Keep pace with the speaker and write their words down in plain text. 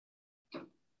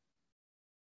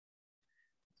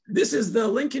This is the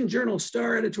Lincoln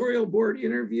Journal-Star editorial board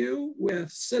interview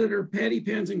with Senator Patty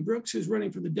Pansing Brooks, who's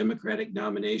running for the Democratic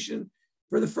nomination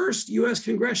for the 1st U.S.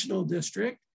 Congressional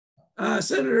District.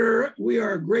 Senator, we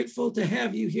are grateful to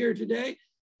have you here today.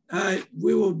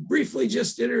 We will briefly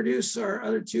just introduce our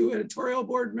other 2 editorial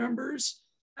board members,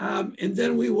 and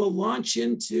then we will launch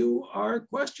into our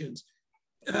questions.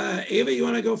 Ava, you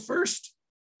want to go first?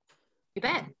 You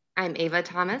bet. I'm Ava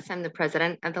Thomas. I'm the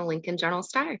president of the Lincoln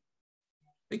Journal-Star.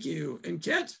 Thank you. And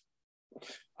Kent?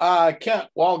 Kent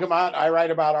Walgamot. I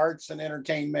write about arts and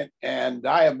entertainment, and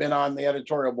I have been on the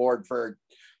editorial board for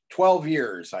 12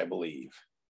 years, I believe.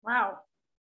 Wow.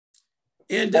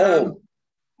 And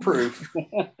proof.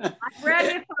 I've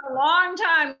read you for a long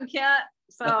time, Kent,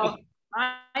 so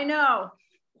I know.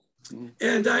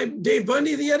 And I'm Dave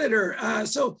Bundy, the editor.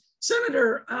 So,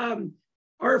 Senator,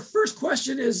 our first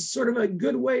question is sort of a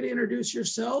good way to introduce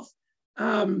yourself.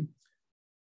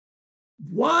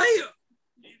 Why,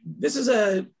 this is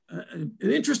an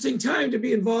interesting time to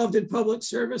be involved in public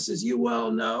service, as you well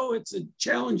know. It's a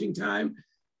challenging time.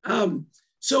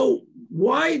 So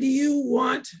why do you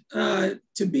want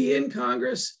to be in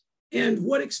Congress, and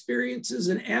what experiences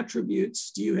and attributes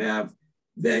do you have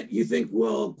that you think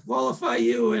will qualify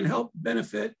you and help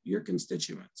benefit your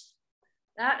constituents?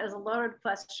 That is a loaded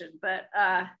question, but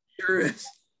sure is.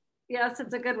 Yes,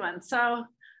 it's a good one. So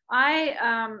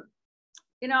I,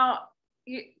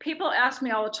 people ask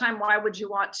me all the time, why would you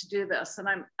want to do this? And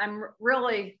I'm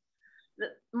really,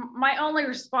 my only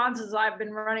response is I've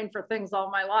been running for things all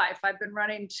my life. I've been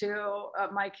running to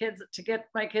get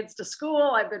my kids to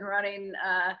school. I've been running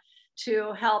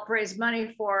to help raise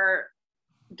money for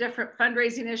different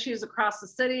fundraising issues across the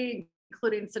city,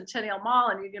 including Centennial Mall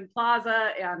and Union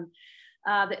Plaza and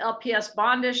the LPS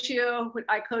bond issue.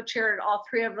 I co-chaired all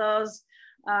 3 of those.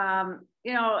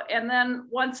 And then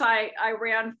once I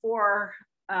ran for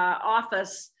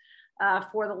office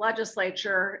for the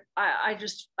legislature, I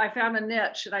found a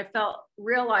niche, and I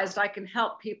realized I can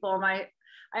help people. And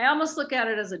I almost look at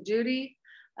it as a duty,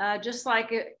 just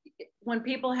like when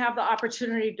people have the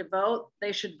opportunity to vote,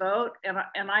 they should vote.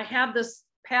 And I have this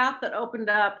path that opened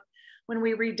up when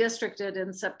we redistricted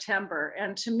in September.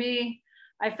 And to me,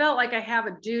 I felt like I have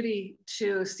a duty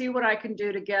to see what I can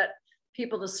do to get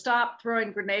people to stop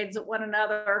throwing grenades at one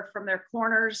another from their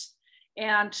corners,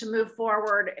 and to move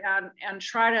forward and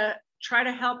try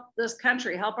to help this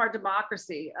country, help our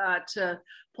democracy, to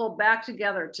pull back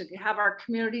together, to have our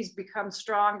communities become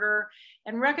stronger,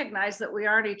 and recognize that we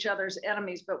aren't each other's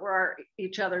enemies, but we're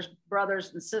each other's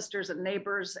brothers and sisters and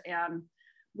neighbors, and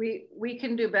we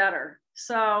can do better.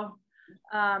 So,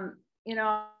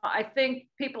 I think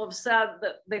people have said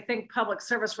that they think public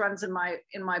service runs in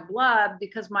my blood,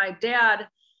 because my dad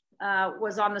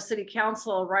was on the city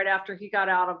council right after he got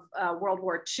out of World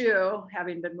War II,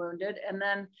 having been wounded. And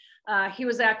then he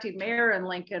was acting mayor in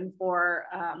Lincoln for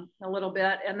a little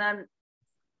bit. And then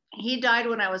he died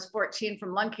when I was 14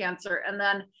 from lung cancer. And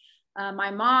then my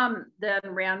mom then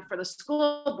ran for the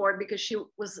school board because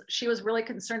she was really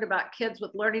concerned about kids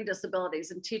with learning disabilities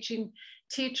and teaching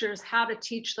teachers how to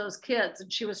teach those kids.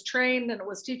 And she was trained and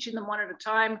was teaching them one at a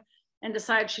time, and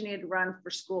decided she needed to run for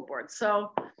school board.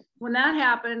 So when that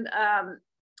happened,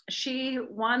 she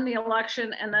won the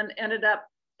election and then ended up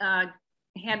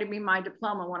handing me my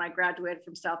diploma when I graduated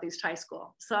from Southeast High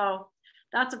School. So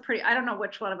that's I don't know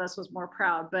which one of us was more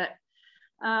proud, but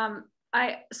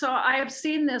I have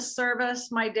seen this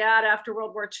service. My dad, after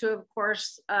World War II, of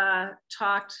course,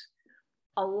 talked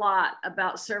a lot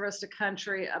about service to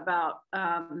country, about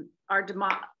our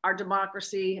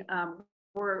democracy.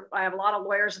 I have a lot of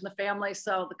lawyers in the family,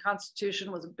 so the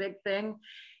Constitution was a big thing,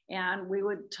 and we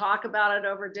would talk about it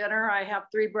over dinner. I have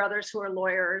 3 brothers who are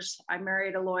lawyers. I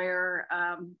married a lawyer.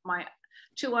 My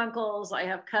 2 uncles, I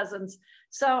have cousins.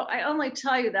 So I only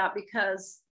tell you that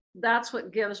because that's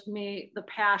what gives me the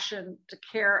passion to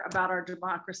care about our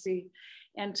democracy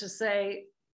and to say,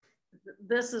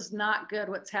 this is not good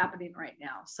what's happening right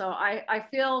now. So I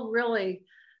feel really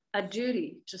a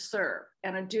duty to serve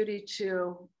and a duty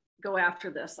to go after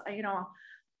this.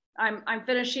 I'm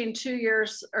finishing 2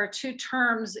 years or 2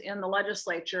 terms in the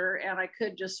legislature, and I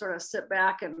could just sort of sit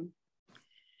back and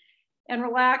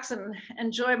relax and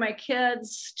enjoy my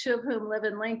kids, 2 of whom live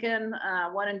in Lincoln,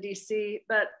 1 in DC.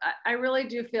 But I really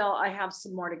do feel I have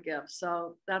some more to give.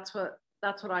 So that's what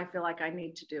I feel like I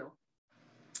need to do.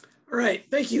 All right,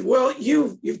 thank you. Well,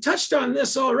 you've touched on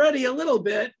this already a little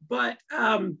bit, but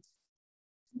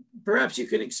perhaps you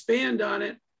can expand on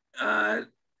it.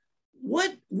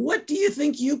 What do you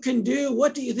think you can do?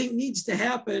 What do you think needs to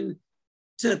happen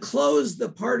to close the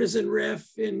partisan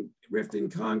rift in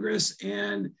Congress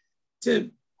and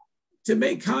to to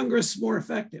make Congress more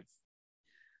effective?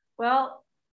 Well,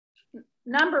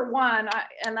 number one,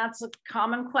 and that's a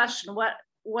common question,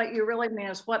 what you really mean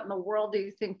is what in the world do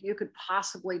you think you could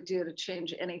possibly do to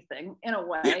change anything in a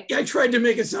way? Yeah, I tried to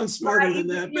make it sound smarter than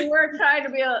that. You were trying to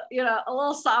be a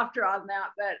little softer on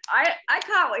that, but I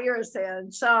caught what you were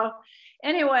saying. So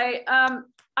anyway,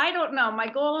 I don't know. My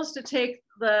goal is to take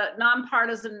the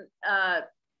nonpartisan, part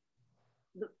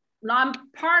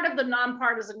of the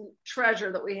nonpartisan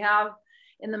treasure that we have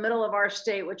in the middle of our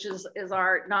state, which is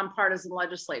our nonpartisan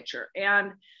legislature.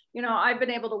 And, you know, I've been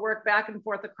able to work back and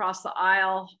forth across the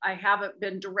aisle. I haven't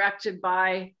been directed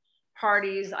by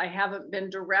parties. I haven't been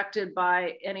directed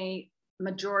by any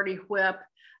majority whip.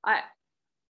 I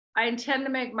intend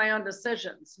to make my own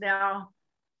decisions. Now,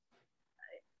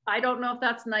 I don't know if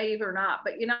that's naive or not,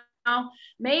 but, you know,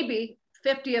 maybe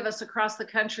 50 of us across the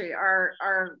country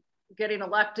are getting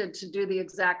elected to do the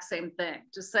exact same thing,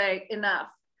 to say enough.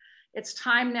 It's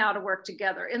time now to work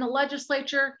together. In the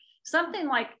legislature, something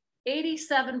like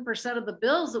 87% of the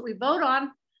bills that we vote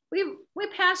on, we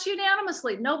pass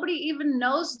unanimously. Nobody even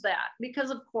knows that,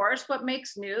 because of course, what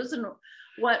makes news and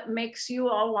what makes you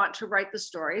all want to write the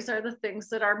stories are the things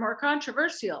that are more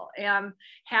controversial and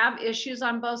have issues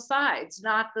on both sides,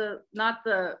 not the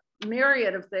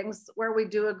myriad of things where we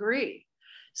do agree.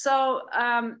 So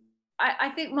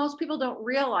I think most people don't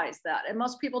realize that, and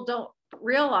most people don't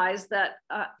realize that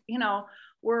you know,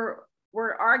 we're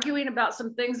arguing about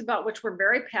some things about which we're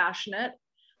very passionate,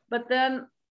 but then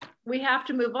we have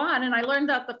to move on. And I learned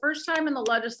that the first time in the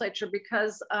legislature,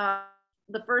 because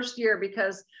the first year,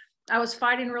 because I was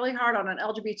fighting really hard on an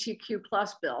LGBTQ+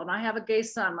 bill, and I have a gay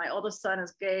son. My oldest son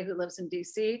is gay, who lives in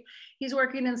DC. He's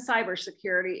working in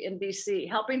cybersecurity in DC,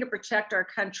 helping to protect our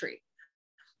country.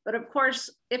 But of course,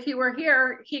 if he were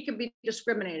here, he could be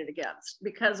discriminated against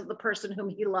because of the person whom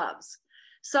he loves.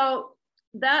 So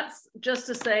that's just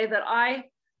to say that I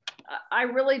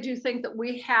really do think that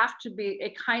we have to be a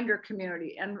kinder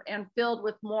community and filled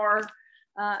with more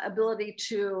ability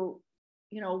to,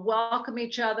 you know, welcome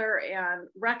each other and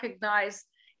recognize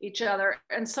each other.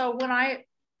 And so when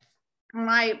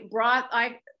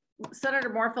Senator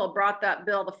Moorfield brought that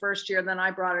bill the first year, and then I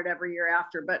brought it every year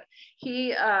after, but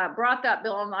he brought that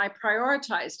bill and I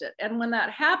prioritized it. And when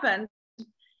that happened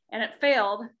and it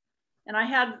failed, and I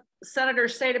had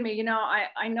senators say to me, you know,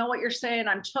 I know what you're saying,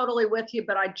 I'm totally with you,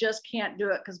 but I just can't do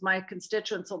it because my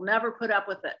constituents will never put up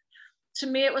with it. To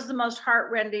me, it was the most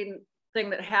heartrending thing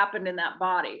that happened in that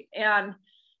body. And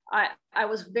I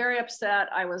was very upset.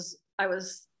 I was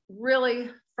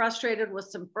really frustrated with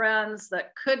some friends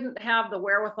that couldn't have the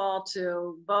wherewithal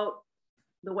to vote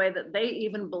the way that they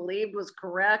even believed was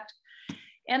correct.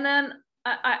 And then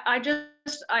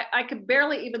I could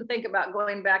barely even think about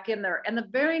going back in there. And the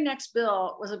very next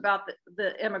bill was about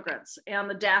the immigrants and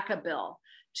the DACA bill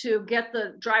to get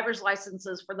the driver's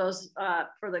licenses for those,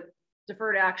 for the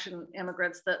deferred action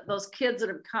immigrants, those kids that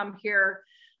have come here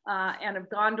and have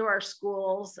gone to our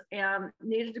schools and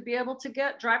needed to be able to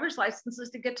get driver's licenses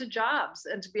to get to jobs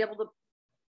and to be able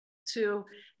to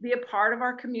be a part of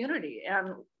our community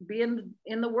and be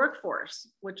in the workforce,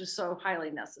 which is so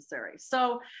highly necessary.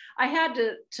 So I had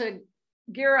to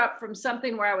gear up from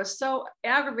something where I was so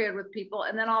aggravated with people,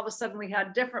 and then all of a sudden we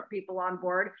had different people on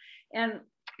board, and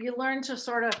you learn to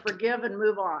sort of forgive and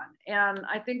move on. And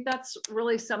I think that's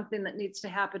really something that needs to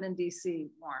happen in DC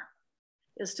more,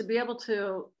 is to be able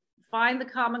to find the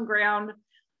common ground,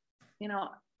 you know,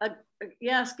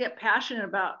 yes, get passionate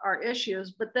about our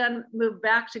issues, but then move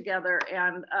back together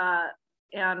and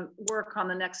work on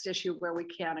the next issue where we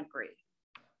can agree.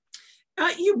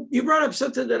 You brought up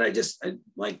something that I'd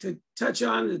like to touch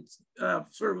on. It's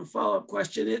sort of a follow-up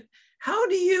question. How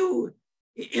do you,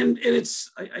 and it's,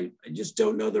 I just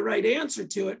don't know the right answer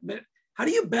to it, but how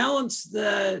do you balance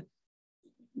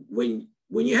when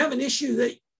you have an issue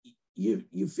that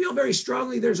you feel very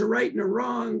strongly there's a right and a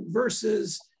wrong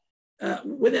versus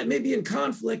when that may be in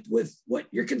conflict with what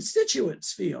your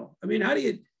constituents feel? I mean, how do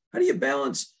you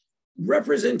balance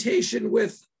representation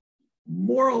with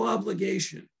moral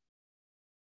obligation?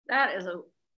 That is a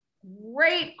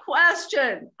great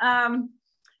question. So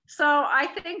I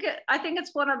think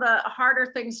it's one of the harder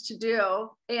things to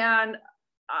do, and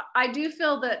I do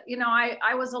feel that, you know,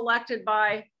 I was elected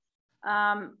by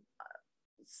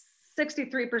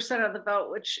 63% of the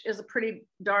vote, which is a pretty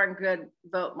darn good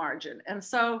vote margin. And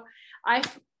so I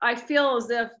feel as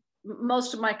if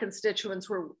most of my constituents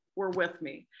were with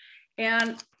me.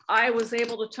 And I was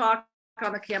able to talk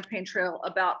on the campaign trail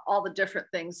about all the different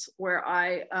things where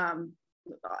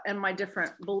and my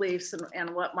different beliefs and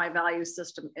what my value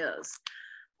system is.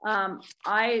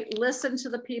 I listen to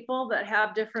the people that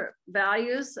have different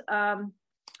values.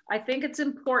 I think it's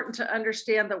important to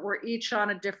understand that we're each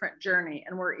on a different journey,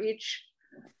 and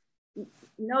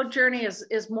no journey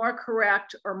is more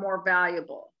correct or more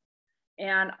valuable.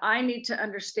 And I need to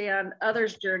understand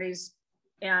others' journeys,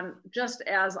 and just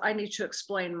as I need to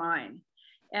explain mine.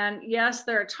 And yes,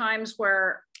 there are times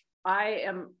where I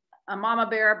am a mama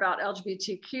bear about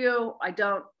LGBTQ.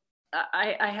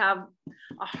 I have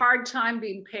a hard time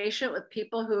being patient with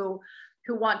people who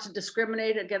want to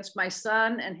discriminate against my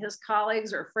son and his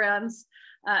colleagues or friends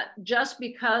just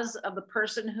because of the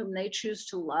person whom they choose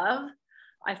to love.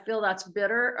 I feel that's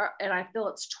bitter, and I feel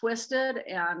it's twisted,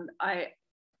 and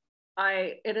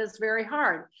it is very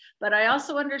hard. But I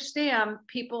also understand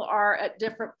people are at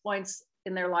different points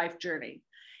in their life journey,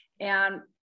 and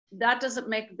that doesn't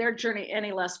make their journey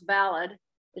any less valid.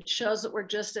 It shows that we're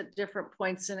just at different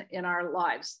points in our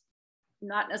lives,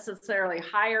 not necessarily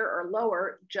higher or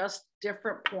lower, just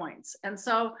different points. And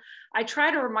so I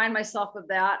try to remind myself of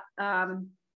that.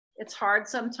 It's hard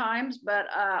sometimes, but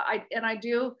I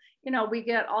do, we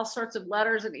get all sorts of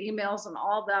letters and emails and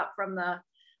all that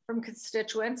from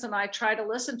constituents, and I try to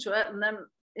listen to it. And then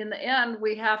in the end,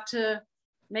 we have to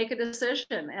make a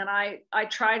decision. And I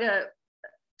try to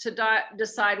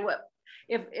decide what,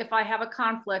 if I have a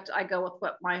conflict, I go with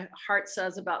what my heart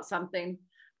says about something,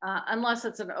 unless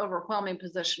it's an overwhelming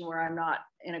position where I'm not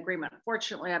in agreement.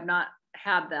 Fortunately, I've not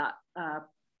had that.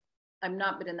 I've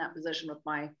not been in that position with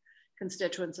my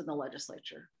constituents in the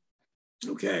legislature.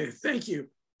 Okay, thank you.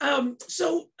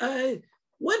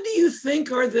 What do you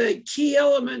think are the key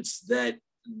elements that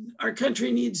our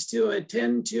country needs to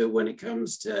attend to when it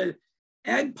comes to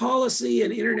ag policy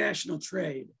and international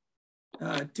trade?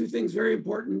 Two things very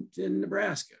important in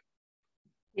Nebraska.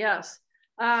 Yes,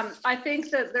 I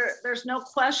think that there's no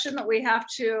question that we have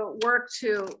to work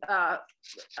to,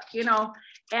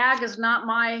 ag is not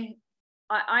I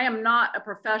am not a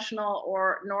professional,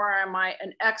 nor am I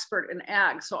an expert in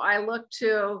ag. So I look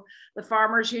to the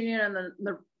Farmers Union and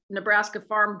the Nebraska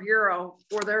Farm Bureau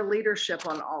for their leadership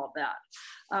on all of that.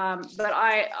 But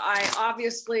I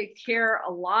obviously care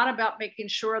a lot about making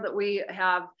sure that we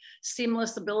have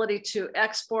seamless ability to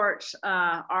export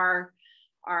our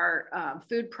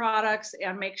food products,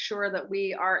 and make sure that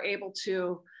we are able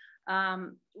to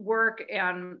work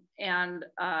and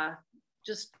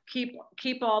just keep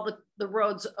all the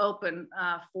roads open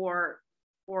for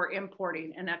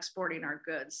importing and exporting our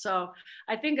goods. So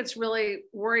I think it's really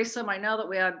worrisome. I know that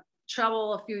we had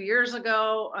trouble a few years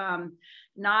ago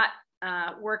not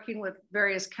working with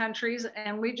various countries,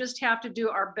 and we just have to do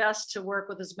our best to work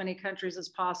with as many countries as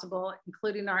possible,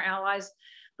 including our allies,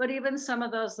 but even some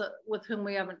of those with whom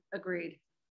we haven't agreed.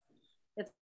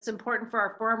 It's important for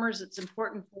our farmers. It's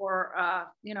important for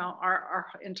our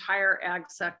entire ag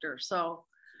sector. So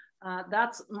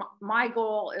that's my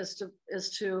goal, is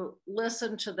to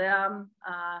listen to them,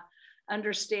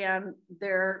 understand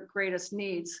their greatest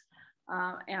needs,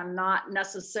 and not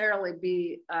necessarily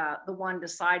be the one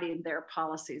deciding their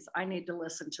policies. I need to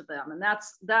listen to them, and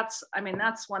that's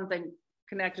one thing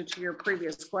connected to your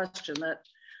previous question, that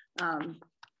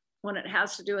when it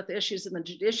has to do with issues in the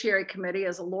Judiciary Committee,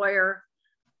 as a lawyer,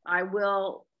 I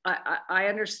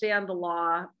understand the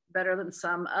law better than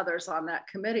some others on that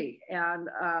committee. And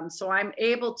so I'm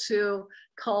able to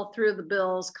cull through the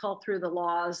bills, cull through the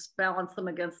laws, balance them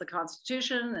against the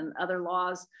Constitution and other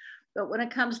laws. But when it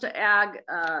comes to ag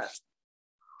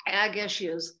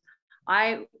issues,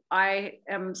 I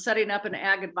am setting up an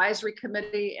ag advisory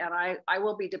committee, and I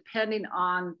will be depending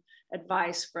on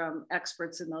advice from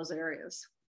experts in those areas.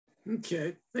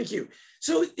 Okay, thank you.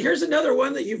 So here's another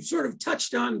one that you've sort of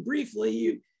touched on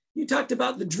briefly. You talked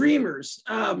about the dreamers.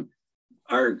 Our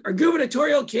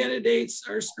gubernatorial candidates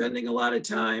are spending a lot of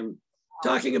time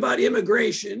talking about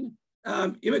immigration.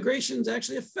 Immigration is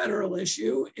actually a federal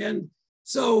issue. And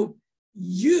so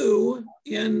you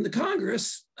in the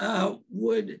Congress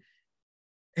would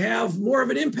have more of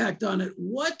an impact on it.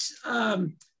 What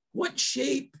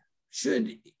shape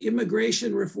should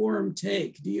immigration reform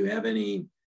take? Do you have any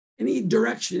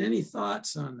direction, any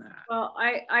thoughts on that? Well,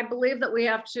 I believe that we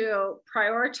have to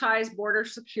prioritize border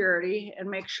security and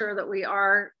make sure that we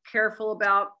are careful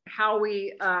about how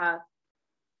we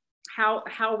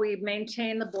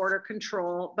maintain the border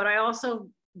control. But I also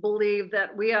believe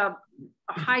that we have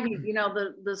a high,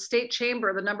 the state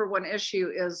chamber, the number one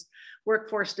issue is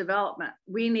workforce development.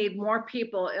 We need more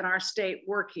people in our state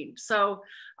working. So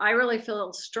I really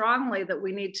feel strongly that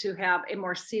we need to have a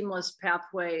more seamless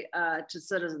pathway to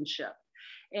citizenship.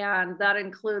 And that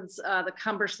includes the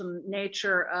cumbersome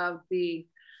nature of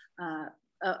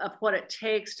of what it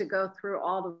takes to go through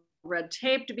all the red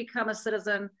tape to become a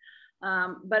citizen.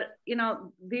 But you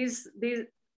know,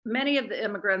 many of the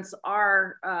immigrants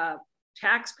are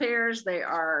taxpayers. They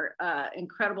are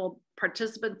incredible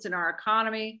participants in our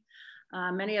economy.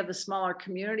 Many of the smaller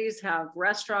communities have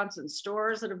restaurants and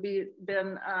stores that have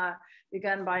been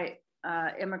begun by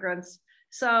immigrants.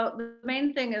 So the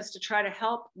main thing is to try to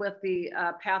help with the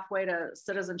pathway to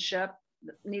citizenship.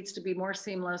 It needs to be more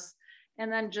seamless,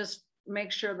 and then just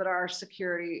make sure that our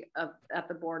security at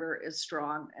the border is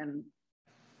strong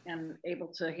and able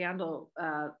to handle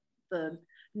the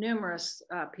numerous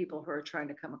people who are trying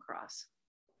to come across.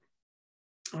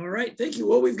 All right, thank you.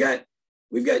 Well, we've got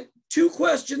 2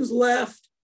 questions left,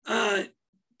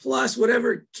 plus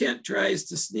whatever Kent tries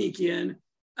to sneak in.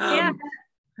 Yeah.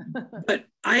 But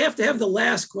I have to have the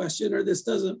last question or this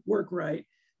doesn't work right.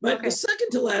 But okay. The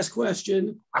second to last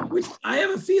question, which I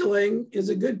have a feeling is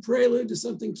a good prelude to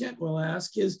something Kent will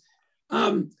ask, is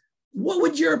what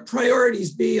would your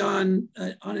priorities be on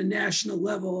a national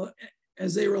level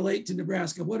as they relate to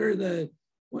Nebraska? What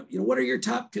are your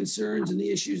top concerns and the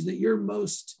issues that you're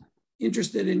most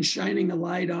interested in shining a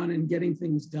light on and getting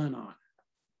things done on?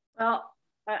 Well,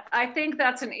 I think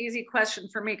that's an easy question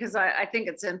for me because I think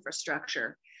it's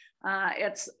infrastructure.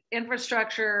 It's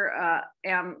infrastructure,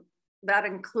 and that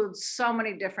includes so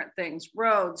many different things: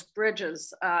 roads,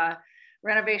 bridges,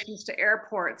 renovations to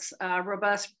airports,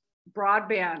 robust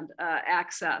broadband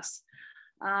access,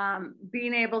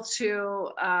 being able to,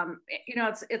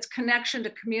 it's connection to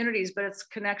communities, but it's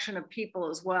connection of people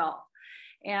as well.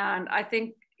 And I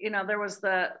think, there was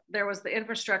the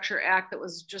Infrastructure Act that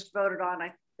was just voted on.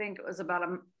 I think it was about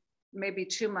maybe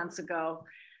 2 months ago,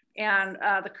 and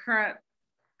the current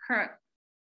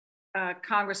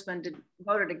congressman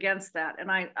voted against that,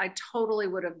 and I totally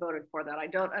would have voted for that. I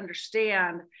don't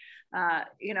understand,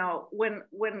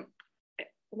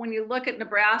 when you look at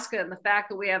Nebraska and the fact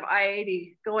that we have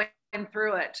I-80 going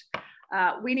through it,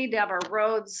 we need to have our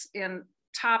roads in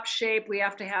top shape. We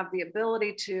have to have the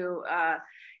ability to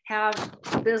have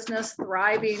business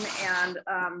thriving. And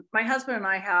my husband and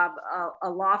I have a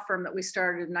law firm that we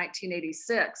started in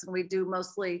 1986, and we do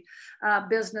mostly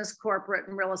business, corporate,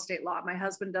 and real estate law. My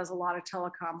husband does a lot of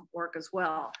telecom work as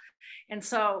well. And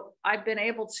so I've been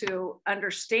able to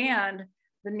understand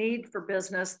the need for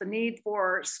business, the need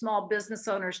for small business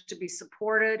owners to be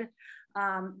supported.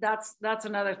 That's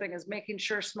another thing, is making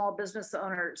sure small business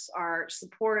owners are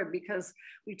supported, because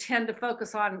we tend to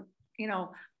focus on,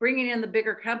 bringing in the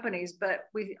bigger companies, but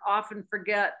we often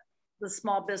forget the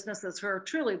small businesses who are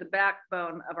truly the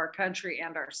backbone of our country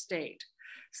and our state.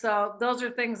 So those are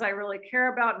things I really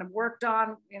care about and have worked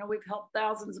on. We've helped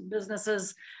thousands of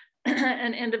businesses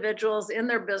and individuals in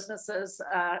their businesses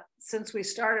since we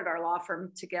started our law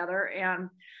firm together. And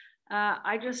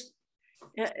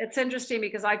it's interesting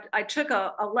because I took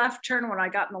a left turn when I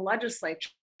got in the legislature,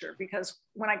 because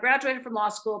when I graduated from law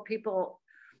school,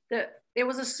 it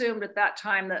was assumed at that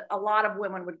time that a lot of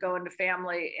women would go into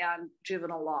family and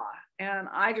juvenile law. And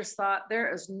I just thought,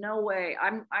 there is no way.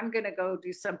 I'm going to go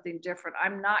do something different.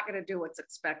 I'm not going to do what's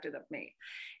expected of me.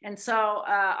 And so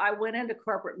I went into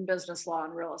corporate and business law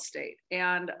and real estate.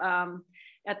 And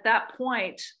at that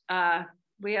point,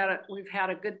 we've had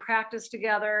a good practice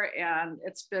together, and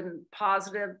it's been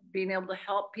positive being able to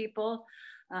help people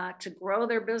to grow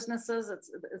their businesses.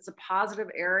 It's a positive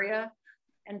area,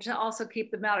 and to also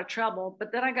keep them out of trouble.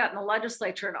 But then I got in the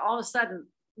legislature, and all of a sudden,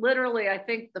 literally, I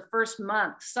think the first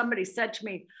month, somebody said to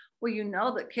me, well, you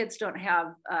know that kids don't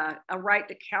have a right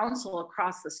to counsel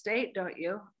across the state, don't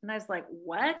you? And I was like,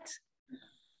 what?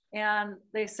 And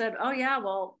they said, oh yeah,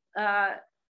 well,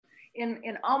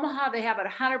 in Omaha, they have it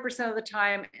 100% of the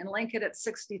time. In Lincoln, it's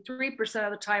 63%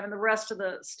 of the time. And the rest of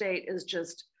the state is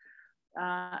just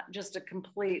a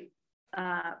complete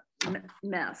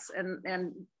mess.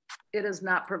 And it is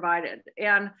not provided.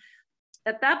 And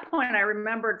at that point, I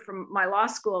remembered from my law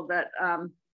school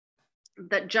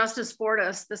that Justice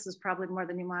Fortas, this is probably more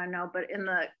than you want to know, but in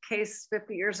the case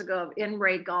 50 years ago of In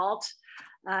re Galt,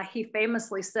 he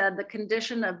famously said, the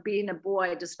condition of being a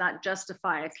boy does not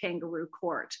justify a kangaroo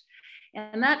court.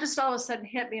 And that just all of a sudden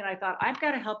hit me, and I thought, I've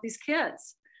got to help these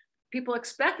kids. People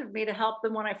expected me to help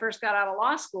them when I first got out of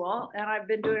law school, and I've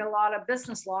been doing a lot of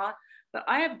business law, but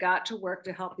I have got to work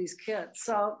to help these kids.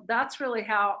 So that's really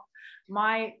how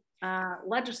my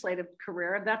legislative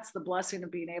career, that's the blessing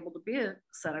of being able to be a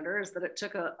senator, is that it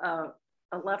took a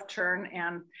left turn,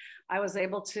 and I was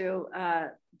able to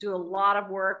do a lot of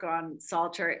work on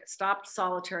stopped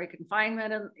solitary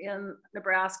confinement in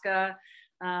Nebraska.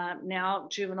 Now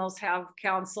juveniles have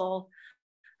counsel.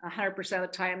 100% of the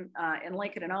time in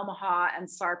Lincoln and Omaha and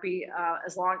Sarpy,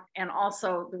 and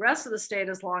also the rest of the state,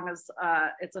 as long as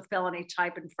it's a felony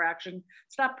type infraction.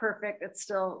 It's not perfect. It's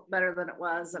still better than it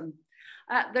was. And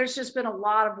there's just been a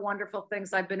lot of wonderful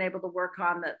things I've been able to work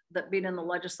on that being in the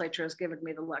legislature has given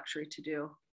me the luxury to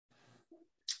do.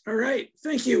 All right,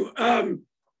 thank you.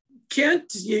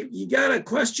 Kent, you got a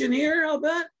question here, I'll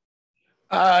bet?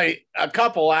 A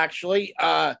couple, actually.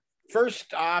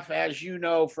 First off, as you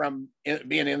know from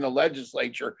being in the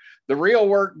legislature, the real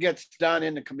work gets done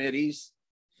in the committees.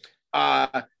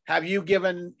 Have you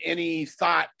given any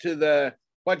thought to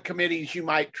what committees you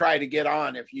might try to get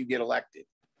on if you get elected?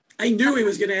 I knew he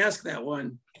was going to ask that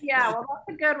one. Yeah, well,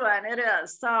 that's a good one. It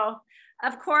is. So,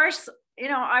 of course, you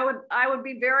know, I would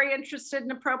be very interested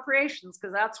in appropriations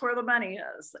because that's where the money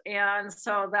is, and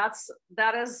so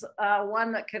that is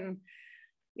one that can,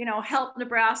 you know, help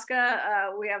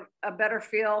Nebraska. We have a better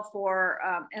feel for,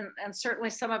 and certainly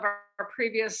some of our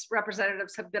previous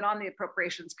representatives have been on the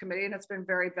Appropriations Committee, and it's been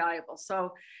very valuable.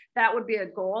 So that would be a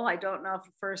goal. I don't know if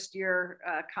a first year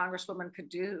Congresswoman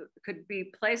could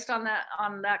be placed on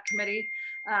that committee.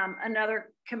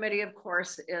 Another committee, of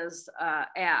course, is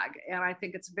Ag, and I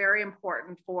think it's very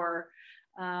important for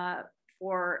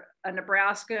a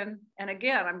Nebraskan. And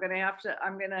again, I'm going to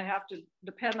have to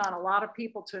depend on a lot of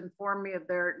people to inform me of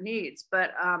their needs.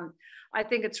 But I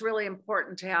think it's really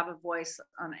important to have a voice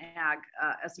on Ag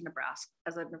as a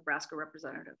Nebraska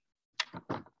representative.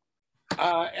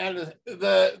 And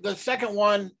the second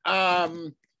one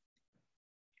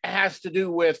has to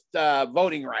do with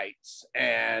voting rights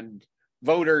and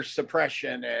voter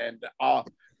suppression and all.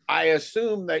 I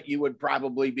assume that you would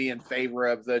probably be in favor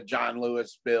of the John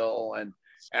Lewis bill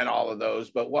and all of those,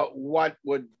 but what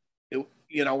would,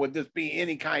 you know, would this be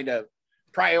any kind of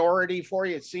priority for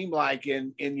you? It seemed like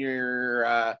in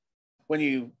your, when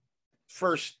you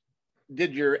first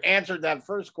answered that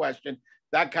first question,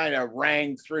 that kind of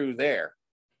rang through there.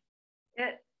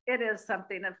 It is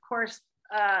something, of course,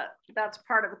 that's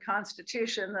part of the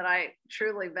Constitution that I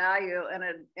truly value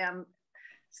and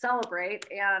celebrate.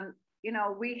 And you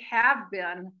know, we have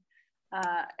been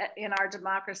in our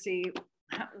democracy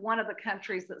one of the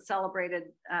countries that celebrated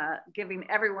giving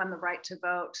everyone the right to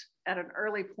vote at an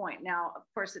early point. Now, of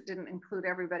course, it didn't include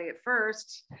everybody at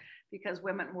first because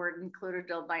women weren't included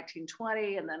till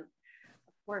 1920, and then,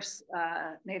 of course,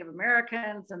 Native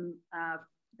Americans and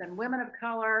then women of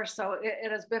color. So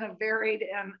it has been a varied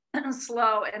and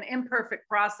slow and imperfect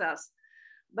process.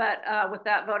 But with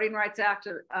that Voting Rights Act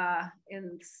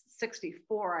in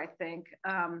 '64, I think,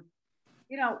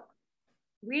 you know,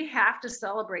 we have to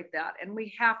celebrate that and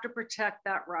we have to protect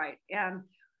that right. And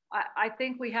I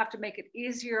think we have to make it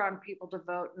easier on people to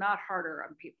vote, not harder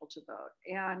on people to vote.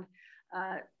 And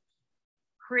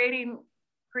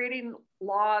creating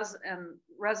laws and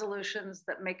resolutions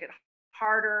that make it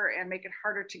harder and make it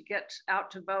harder to get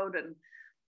out to vote, and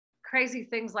crazy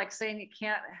things like saying you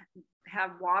can't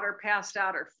have water passed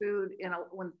out or food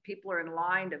when people are in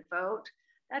line to vote.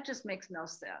 That just makes no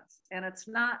sense. And it's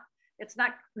not,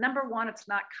 number one, it's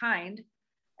not kind.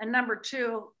 And number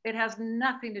two, it has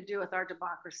nothing to do with our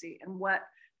democracy and what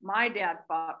my dad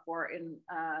fought for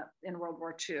in World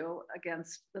War II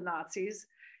against the Nazis.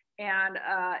 And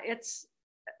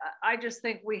I just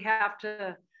think we have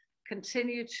to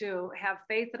continue to have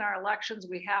faith in our elections.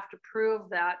 We have to prove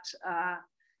that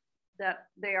that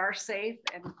they are safe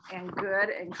and good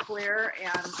and clear.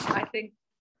 And I think,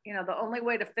 you know, the only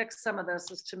way to fix some of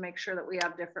this is to make sure that we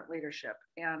have different leadership.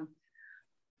 And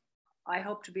I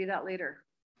hope to be that leader.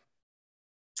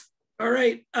 All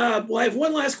right. Well, I have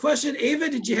one last question. Ava,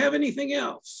 did you have anything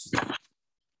else?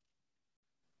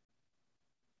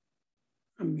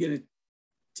 I'm going to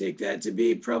take that to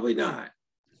be probably not.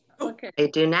 Oh. Okay. I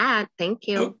do not. Thank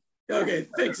you. Oh, okay.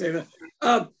 Thanks, Ava.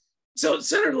 So,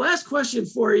 Senator, last question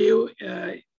for you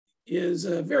is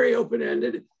very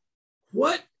open-ended.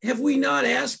 What have we not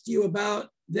asked you about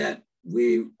that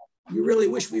you really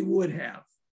wish we would have?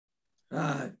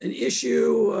 An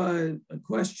issue, a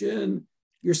question,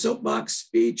 your soapbox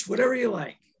speech, whatever you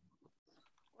like.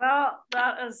 Well,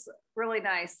 that is really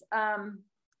nice.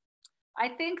 I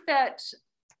think that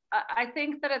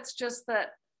it's just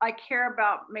that I care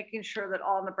about making sure that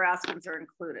all Nebraskans are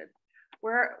included.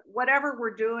 Whatever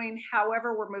we're doing,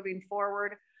 however we're moving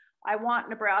forward, I want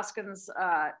Nebraskans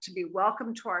to be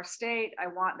welcome to our state. I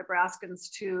want Nebraskans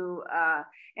to,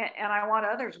 and I want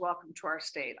others welcome to our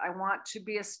state. I want to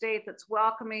be a state that's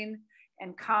welcoming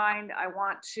and kind. I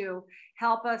want to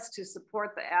help us to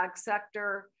support the ag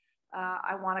sector.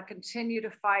 I want to continue to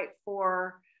fight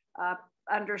for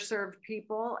underserved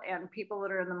people and people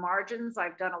that are in the margins.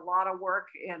 I've done a lot of work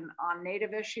on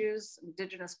Native issues,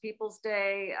 Indigenous Peoples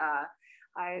Day.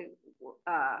 I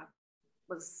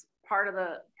was part of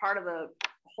the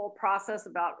whole process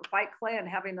about White Clay and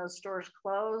having those stores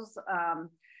close.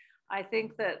 I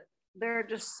think that there are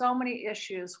just so many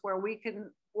issues where we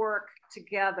can work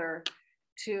together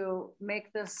to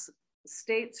make this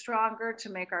state stronger, to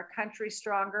make our country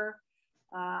stronger.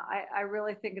 I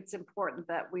really think it's important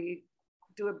that we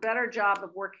do a better job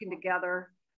of working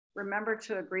together, remember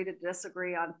to agree to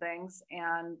disagree on things,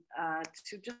 and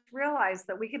to just realize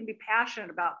that we can be passionate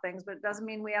about things, but it doesn't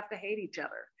mean we have to hate each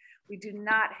other. We do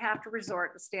not have to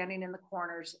resort to standing in the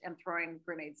corners and throwing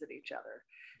grenades at each other.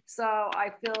 So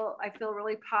I feel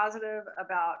really positive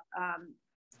about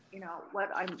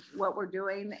what we're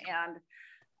doing and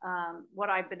what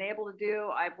I've been able to do.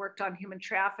 I've worked on human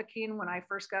trafficking. When I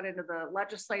first got into the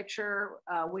legislature,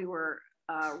 we were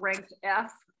ranked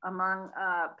F among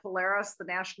Polaris, the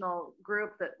national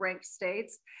group that ranked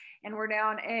states, and we're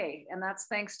now an A. And that's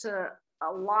thanks to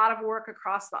a lot of work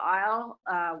across the aisle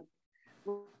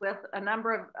with a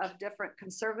number of different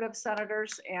conservative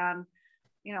senators, and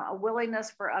a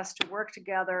willingness for us to work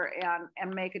together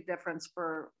and make a difference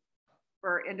for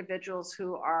individuals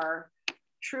who are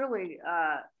truly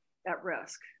at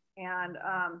risk. And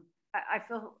I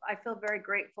feel very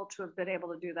grateful to have been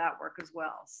able to do that work as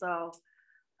well. So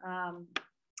I'm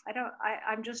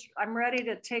ready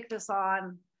to take this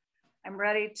on. I'm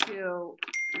ready to,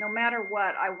 no matter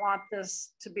what, I want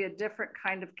this to be a different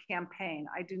kind of campaign.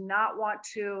 I do not want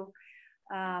to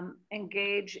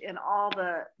engage in all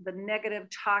the negative,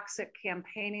 toxic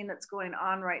campaigning that's going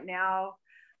on right now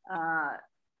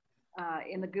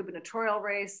in the gubernatorial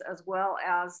race, as well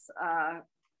as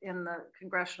in the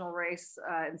congressional race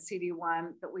in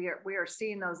CD1, that we are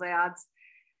seeing those ads.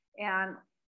 And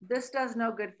this does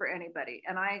no good for anybody.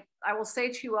 And I will say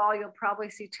to you all, you'll probably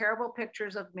see terrible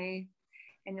pictures of me,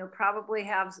 and you'll probably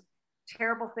have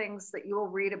terrible things that you will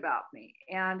read about me.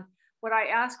 And what I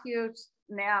ask you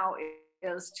now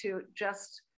is to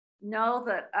just know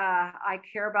that I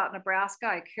care about Nebraska.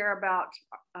 I care about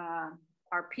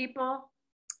our people.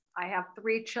 I have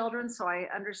 3 children, so I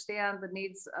understand the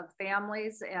needs of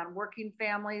families and working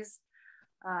families.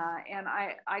 And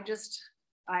I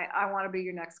want to be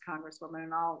your next Congresswoman,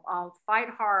 and I'll fight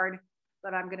hard,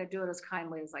 but I'm going to do it as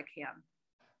kindly as I can.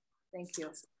 Thank you.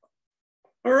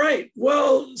 All right.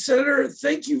 Well, Senator,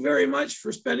 thank you very much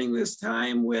for spending this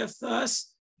time with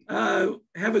us.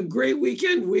 Have a great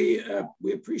weekend. We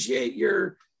appreciate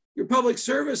your public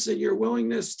service and your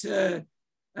willingness to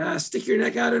stick your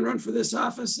neck out and run for this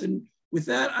office. And with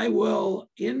that, I will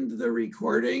end the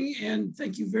recording, and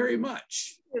thank you very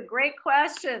much. Great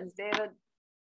questions, David.